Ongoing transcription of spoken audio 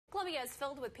Columbia is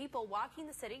filled with people walking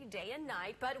the city day and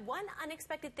night, but one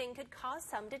unexpected thing could cause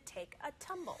some to take a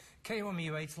tumble.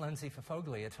 KOMU 8's Lindsey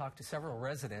Fafoglia talked to several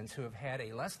residents who have had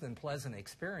a less than pleasant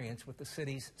experience with the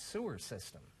city's sewer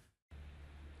system.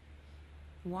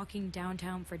 Walking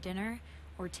downtown for dinner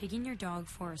or taking your dog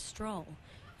for a stroll,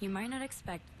 you might not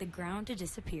expect the ground to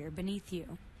disappear beneath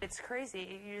you. It's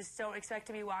crazy. You just don't expect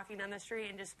to be walking down the street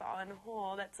and just fall in a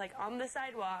hole that's like on the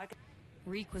sidewalk.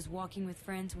 Reek was walking with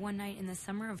friends one night in the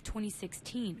summer of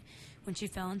 2016 when she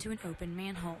fell into an open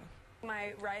manhole.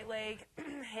 My right leg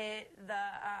hit the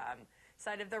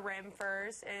side of the rim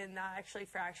first, and that actually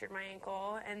fractured my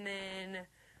ankle. And then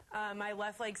my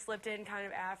left leg slipped in kind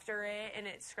of after it, and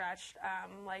it scratched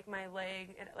like my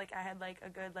leg. Like I had like a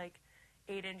good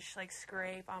 8-inch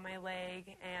scrape on my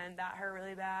leg, and that hurt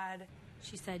really bad.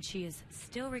 She said she is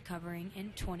still recovering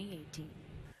in 2018.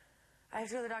 I have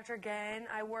to go to the doctor again.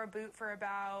 I wore a boot for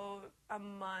about a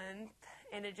month,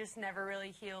 and it just never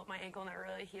really healed. My ankle never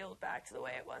really healed back to the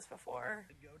way it was before.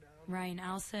 Ryan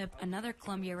Alsip, another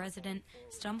Columbia resident,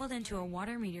 stumbled into a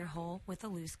water meter hole with a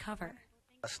loose cover.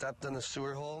 I stepped in the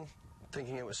sewer hole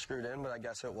thinking it was screwed in, but I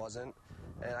guess it wasn't.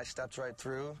 And I stepped right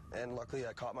through, and luckily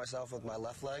I caught myself with my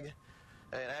left leg.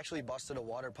 And it actually busted a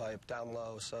water pipe down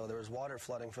low, so there was water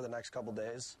flooding for the next couple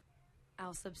days.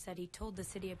 Alsip said he told the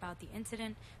city about the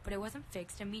incident, but it wasn't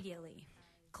fixed immediately.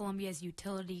 Columbia's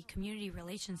utility community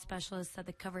relations specialist said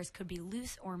the covers could be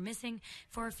loose or missing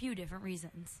for a few different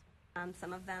reasons.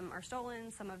 Some of them are stolen,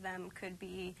 some of them could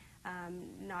be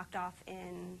knocked off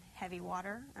in heavy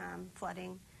water,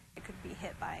 flooding. It could be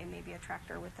hit by maybe a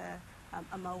tractor with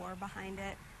a mower behind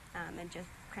it and just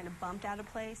kind of bumped out of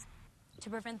place. To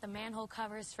prevent the manhole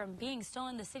covers from being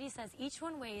stolen, the city says each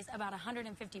one weighs about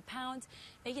 150 pounds,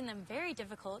 making them very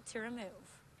difficult to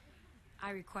remove.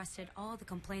 I requested all the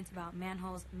complaints about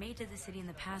manholes made to the city in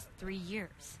the past 3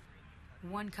 years.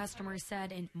 One customer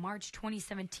said in March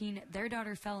 2017 their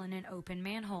daughter fell in an open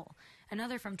manhole.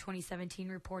 Another from 2017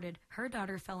 reported her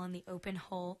daughter fell in the open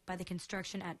hole by the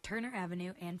construction at Turner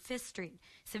Avenue and 5th Street,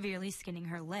 severely skinning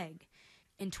her leg.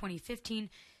 In 2015,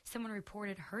 someone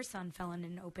reported her son fell in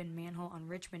an open manhole on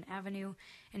Richmond Avenue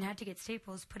and had to get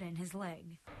staples put in his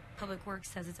leg. Public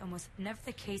Works says it's almost never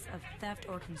the case of theft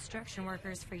or construction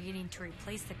workers forgetting to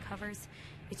replace the covers.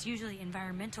 It's usually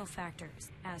environmental factors.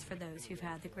 As for those who've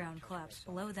had the ground collapse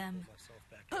below them,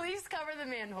 Please cover the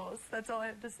manholes. That's all I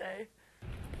have to say.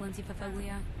 Lindsey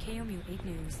Fafoglia, KOMU 8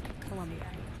 News, Columbia.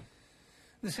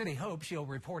 The city hopes you'll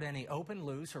report any open,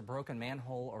 loose, or broken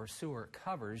manhole or sewer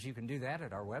covers. You can do that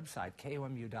at our website,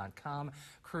 KOMU.com.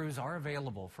 Crews are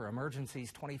available for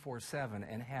emergencies 24/7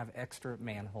 and have extra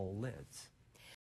manhole lids.